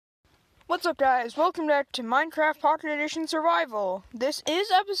What's up, guys? Welcome back to Minecraft Pocket Edition Survival. This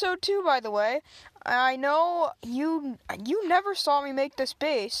is episode 2, by the way. I know you never saw me make this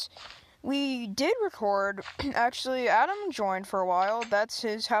base. We did record. Actually, Adam joined for a while. That's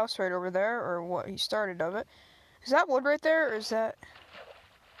his house right over there, or what he started of it. Is that wood right there, or is that...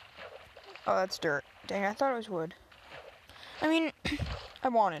 Oh, that's dirt. Dang, I thought it was wood. I mean, I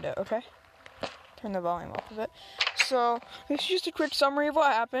wanted it, okay? Turn the volume up a bit. So, this is just a quick summary of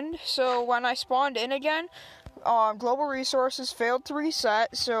what happened. So, when I spawned in again, global resources failed to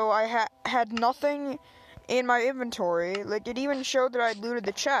reset, so I had nothing in my inventory. Like, it even showed that I'd looted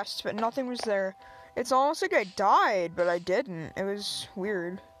the chest, but nothing was there. It's almost like I died, but I didn't. It was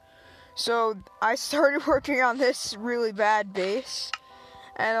weird. So, I started working on this really bad base,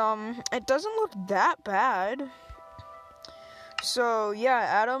 and, it doesn't look that bad. So, yeah,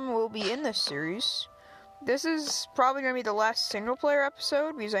 Adam will be in this series. This is probably going to be the last single-player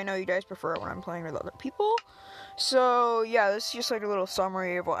episode, because I know you guys prefer it when I'm playing with other people. So, yeah, this is just like a little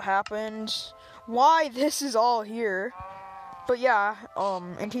summary of what happened, why this is all here. But yeah,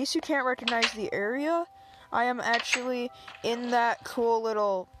 in case you can't recognize the area, I am actually in that cool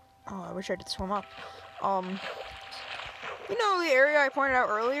little... Oh, I wish I could swim up. You know the area I pointed out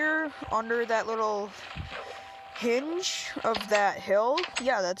earlier, under that little hinge of that hill?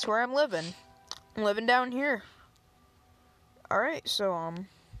 Yeah, that's where I'm living. I'm living down here. Alright, so,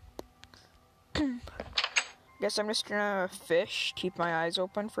 guess I'm just gonna fish, keep my eyes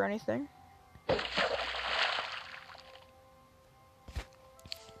open for anything.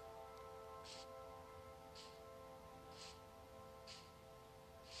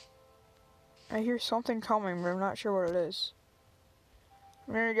 I hear something coming, but I'm not sure what it is.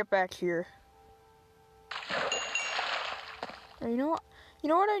 I'm gonna get back here. You know what? You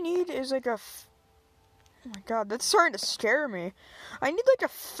know what I need is like a... Oh my god, that's starting to scare me. I need like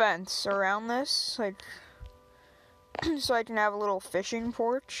a fence around this, like, so I can have a little fishing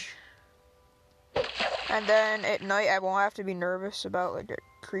porch. And then at night I won't have to be nervous about like a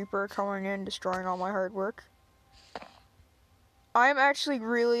creeper coming in, destroying all my hard work. I'm actually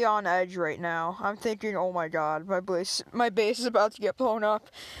really on edge right now. I'm thinking, oh my god, my base is about to get blown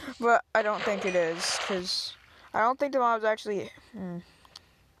up. But I don't think it is, because I don't think the mob's actually...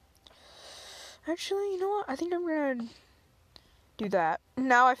 Actually, you know what? I think I'm gonna do that.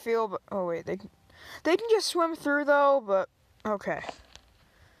 Now I feel... Oh, wait. They can just swim through, though, but... Okay.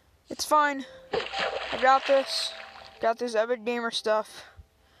 It's fine. I got this. Got this Epic Gamer stuff.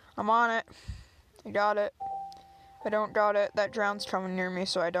 I'm on it. I got it. I don't got it. That drown's coming near me,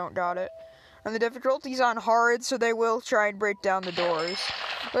 so I don't got it. And the difficulty's on hard, so they will try and break down the doors.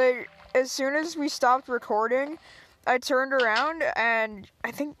 Like, as soon as we stopped recording... I turned around, and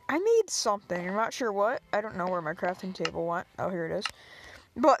I think I made something. I'm not sure what. I don't know where my crafting table went. Oh, here it is.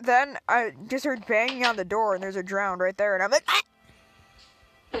 But then, I just heard banging on the door, and there's a drown right there, and I'm like, ah!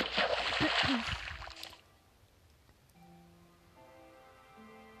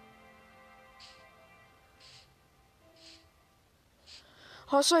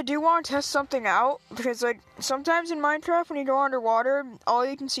 Also, I do want to test something out, because, like, sometimes in Minecraft, when you go underwater, all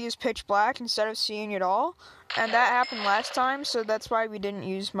you can see is pitch black instead of seeing it all. And that happened last time, so that's why we didn't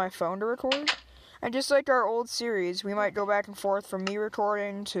use my phone to record. And just like our old series, we might go back and forth from me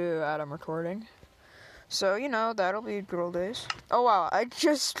recording to Adam recording. So, you know, that'll be good old days. Oh, wow, I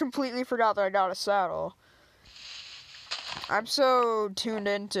just completely forgot that I got a saddle. I'm so tuned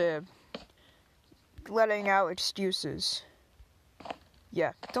into letting out excuses.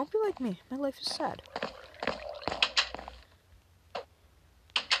 Yeah, don't be like me. My life is sad.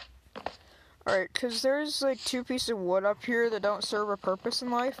 Alright, because there's like 2 pieces of wood up here that don't serve a purpose in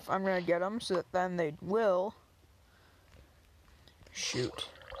life. I'm gonna get them so that then they will. Shoot.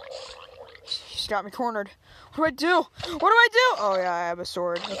 She's got me cornered. What do I do? What do I do? Oh yeah, I have a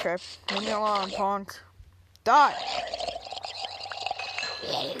sword. Okay. Leave me alone, punk. Die!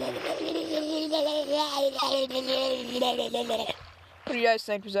 What do you guys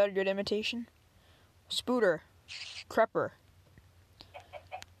think? Was that a good imitation? Spooter. Crepper.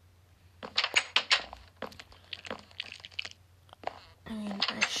 I mean,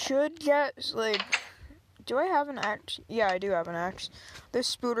 I should get, like... Do I have an axe? Yeah, I do have an axe. This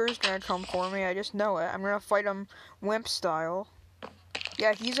Spooter's gonna come for me. I just know it. I'm gonna fight him wimp style.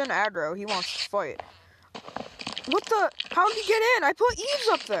 Yeah, he's an aggro. He wants to fight. What the? How did he get in? I put Eves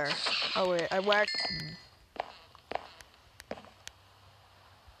up there. Oh, wait. I whacked...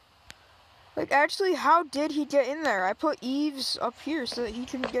 Like, actually, how did he get in there? I put Eves up here so that he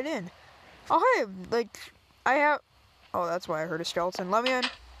can get in. Oh, hey, like, I have... Oh, that's why I heard a skeleton. Let me in.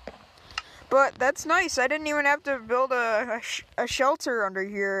 But that's nice. I didn't even have to build a shelter under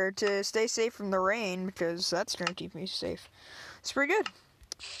here to stay safe from the rain, because that's going to keep me safe. It's pretty good.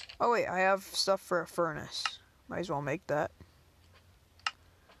 Oh wait, I have stuff for a furnace. Might as well make that.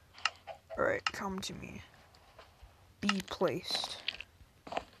 Alright, come to me. Be placed.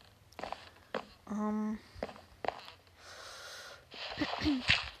 I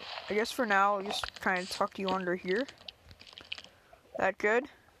guess for now, I'll just kind of tuck you under here. That good?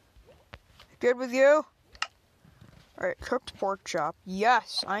 Good with you? Alright, cooked pork chop.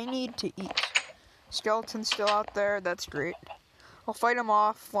 Yes, I need to eat. Skeleton's still out there. That's great. I'll fight him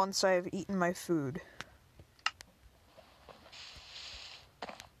off once I've eaten my food.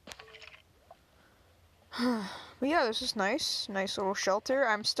 But yeah, this is nice. Nice little shelter.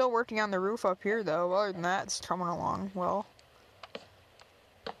 I'm still working on the roof up here, though. Other than that, it's coming along well.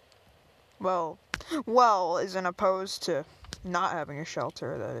 Well, isn't opposed to not having a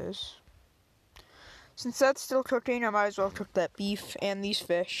shelter, that is. Since that's still cooking, I might as well cook that beef and these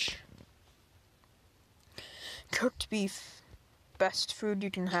fish. Cooked beef. Best food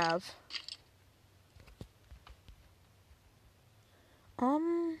you can have.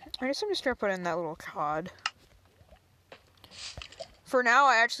 I guess I'm just gonna put in that little cod. For now,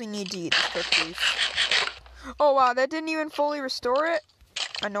 I actually need to eat this cooked beef. Oh wow, that didn't even fully restore it?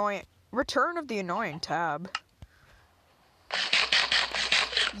 Annoying. Return of the annoying tab.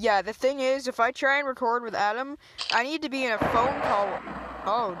 Yeah, the thing is, if I try and record with Adam, I need to be in a phone call.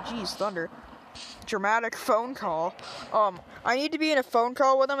 Oh, geez, thunder. Dramatic phone call. I need to be in a phone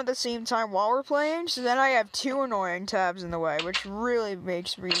call with him at the same time while we're playing, so then I have two annoying tabs in the way, which really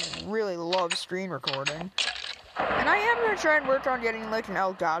makes me really love screen recording. And I am going to try and work on getting like an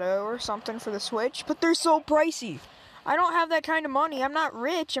Elgato or something for the Switch, but they're so pricey. I don't have that kind of money. I'm not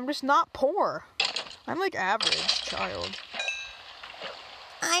rich. I'm just not poor. I'm like average child.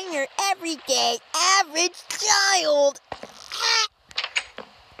 I'm your everyday average child.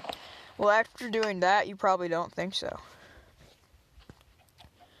 Well, after doing that, you probably don't think so.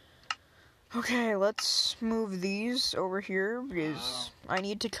 Okay, let's move these over here, because I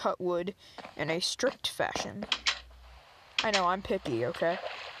need to cut wood in a strict fashion. I know, I'm picky, okay?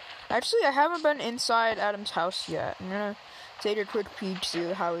 Actually, I haven't been inside Adam's house yet. I'm gonna take a quick peek, see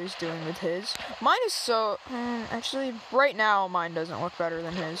how he's doing with his. Mine is so... actually, right now, mine doesn't look better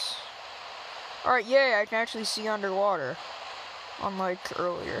than his. Alright, yay, I can actually see underwater. Unlike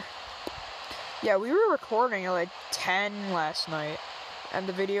earlier. Yeah, we were recording at like 10 last night, and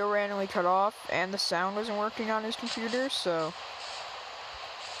the video randomly cut off, and the sound wasn't working on his computer, so...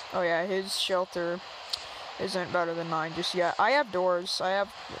 Oh yeah, his shelter isn't better than mine just yet. I have doors, but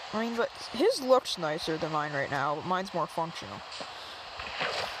his looks nicer than mine right now, but mine's more functional.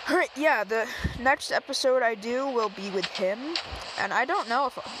 Alright, yeah, the next episode I do will be with him, and I don't know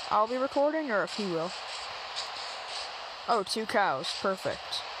if I'll be recording or if he will. Oh, 2 cows,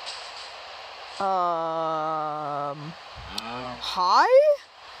 perfect. Hi?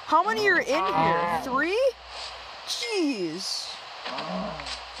 How many are in here? 3? Jeez.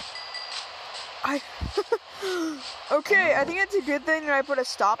 Okay, I think it's a good thing that I put a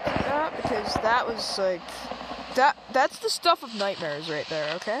stop to that, because that was like... That's the stuff of nightmares right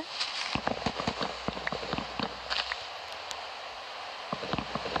there, okay?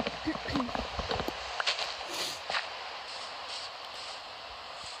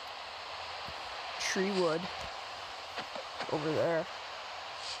 Tree wood over there.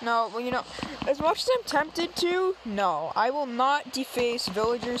 No, well, you know, as much as I'm tempted to, no, I will not deface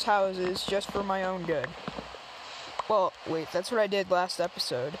villagers' houses just for my own good. Well, wait, that's what I did last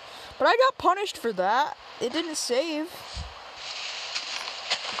episode. But I got punished for that. It didn't save.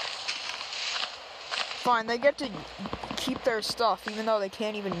 Fine, they get to keep their stuff, even though they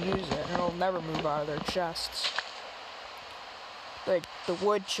can't even use it, and it'll never move out of their chests. Like, the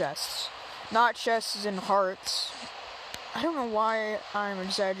wood chests. Not chests and hearts. I don't know why I'm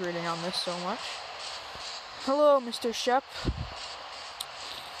exaggerating on this so much. Hello, Mr. Shep.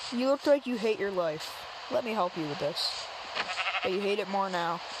 You look like you hate your life. Let me help you with this. But you hate it more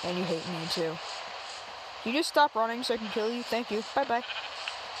now, and you hate me too. Can you just stop running so I can kill you? Thank you. Bye-bye.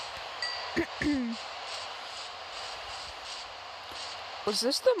 Was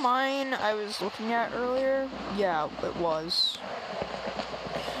this the mine I was looking at earlier? Yeah, it was.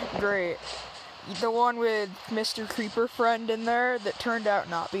 Great. The one with Mr. Creeper Friend in there that turned out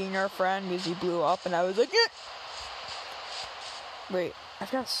not being our friend because he blew up, and I was like, eh! Wait,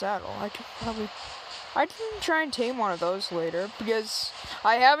 I've got a saddle. I can try and tame one of those later, because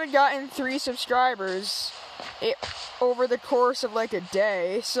I haven't gotten 3 subscribers over the course of like a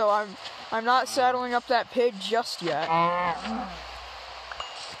day, so I'm not saddling up that pig just yet.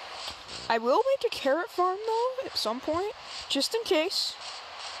 I will make a carrot farm, though, at some point, just in case.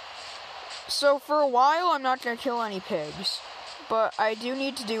 So for a while, I'm not going to kill any pigs. But I do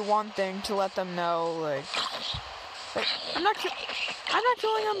need to do one thing to let them know, like I'm not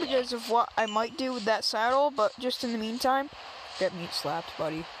killing them because of what I might do with that saddle, but just in the meantime, get meat slapped,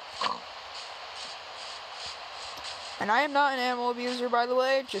 buddy. And I am not an animal abuser, by the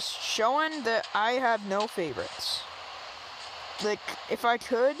way, just showing that I have no favorites. Like, if I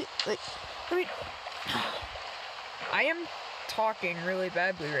could, like, I mean, I am talking really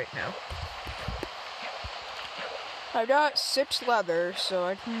badly right now. I've got 6 leather, so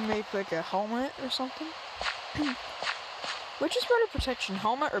I can make, like, a helmet or something. Which is better protection,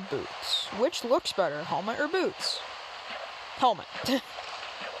 helmet or boots? Which looks better, helmet or boots? Helmet.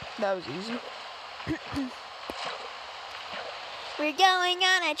 That was easy. We're going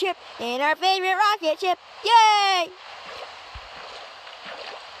on a trip in our favorite rocket ship. Yay!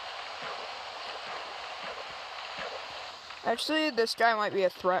 Actually, this guy might be a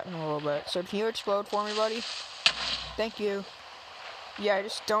threat in a little bit, so can you explode for me, buddy? Thank you. Yeah,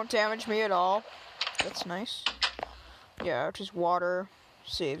 just don't damage me at all. That's nice. Yeah, just water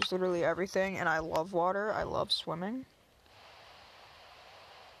saves literally everything, and I love water. I love swimming.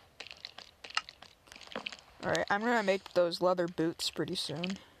 Alright, I'm gonna make those leather boots pretty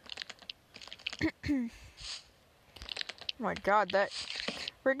soon. Oh my god, that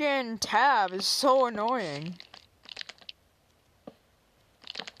friggin' tab is so annoying.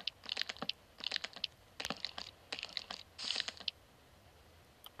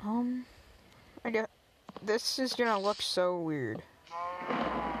 I guess this is gonna look so weird.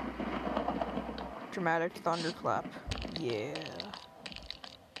 Dramatic thunderclap. Yeah.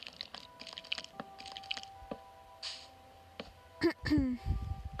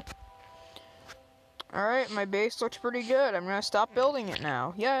 Alright, my base looks pretty good. I'm gonna stop building it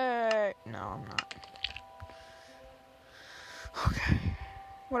now. Yay! No, I'm not. Okay.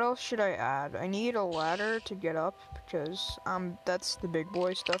 What else should I add? I need a ladder to get up because that's the big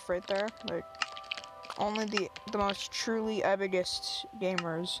boy stuff right there. Like, only the most truly epicest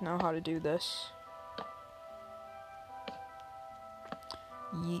gamers know how to do this.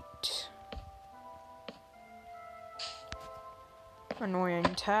 Yeet.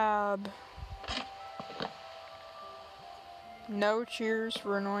 Annoying tab. No cheers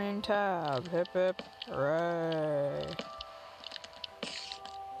for annoying tab. Hip hip. Hooray.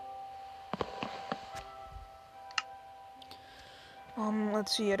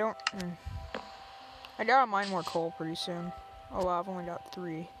 Let's see, I gotta mine more coal pretty soon. Oh wow, I've only got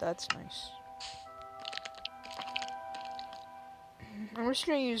 3. That's nice. I'm just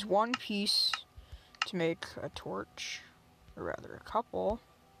gonna use 1 piece to make a torch. Or rather, a couple.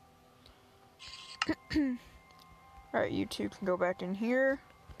 Alright, you two can go back in here.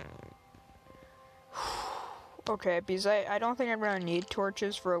 Okay, because I don't think I'm gonna need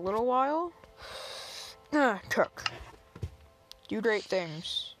torches for a little while. Cook. Do great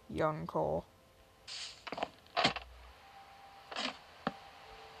things, young coal.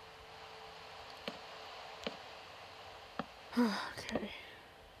 Okay.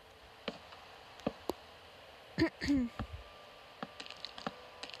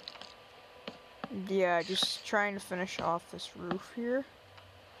 Yeah, just trying to finish off this roof here.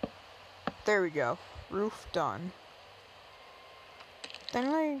 There we go. Roof done. Then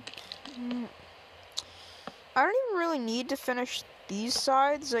I don't even really need to finish these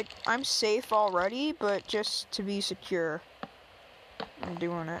sides. Like, I'm safe already, but just to be secure, I'm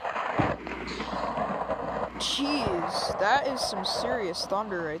doing it. Jeez, that is some serious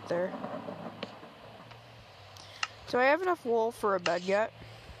thunder right there. Do I have enough wool for a bed yet?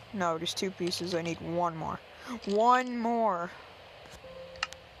 No, just 2 pieces. I need 1 more. 1 more.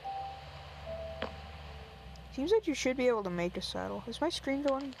 Seems like you should be able to make a saddle. Is my screen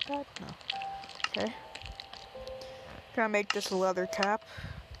going bad? No. Okay. Gonna make this a leather cap.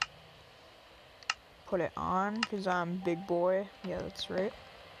 Put it on, because I'm big boy. Yeah, that's right.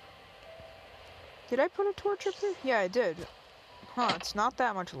 Did I put a torch up there? Yeah, I did. Huh, it's not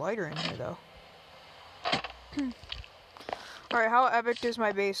that much lighter in here, though. Alright, how epic does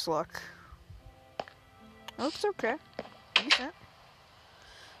my base look? It looks okay. Decent.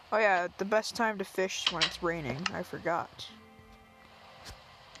 Oh yeah, the best time to fish is when it's raining. I forgot.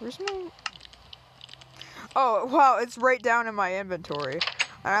 Where's my... Oh, wow, it's right down in my inventory.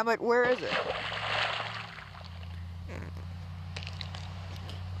 And I'm like, where is it?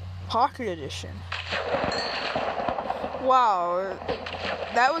 Pocket Edition. Wow,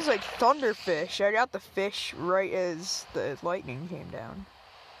 that was like thunderfish. I got the fish right as the lightning came down.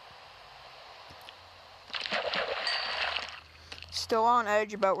 still on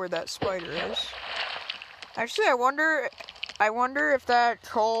edge about where that spider is. Actually, I wonder if that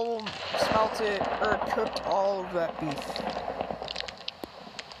coal smelted or cooked all of that beef.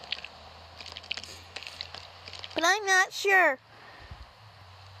 But I'm not sure.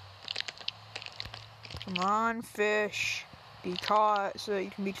 Come on, fish. Be caught so that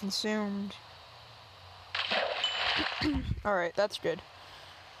you can be consumed. Alright, that's good.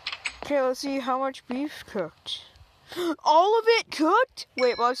 Okay, let's see how much beef cooked. All of it cooked?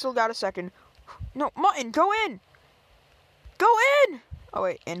 Wait, well, I still got a second. No, mutton, go in! Go in! Oh,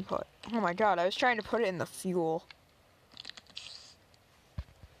 wait, input. Oh my god, I was trying to put it in the fuel.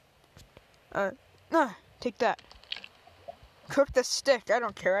 Take that. Cook the stick. I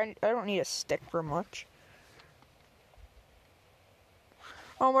don't care. I don't need a stick for much.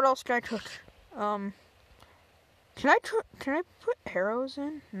 Oh, what else can I cook? Can I put arrows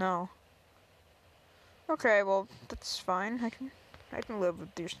in? No. Okay, well, that's fine. I can live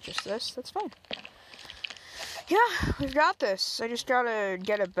with just this. That's fine. Yeah, we've got this. I just gotta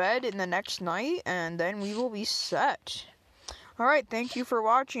get a bed in the next night, and then we will be set. Alright, thank you for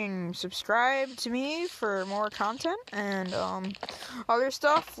watching. Subscribe to me for more content, and, other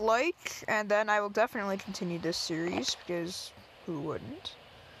stuff, and then I will definitely continue this series, because who wouldn't?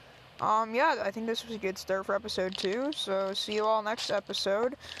 Yeah, I think this was a good start for episode 2, so see you all next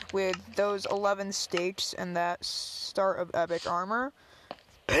episode with those 11 steaks and that start of epic armor.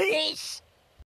 Peace!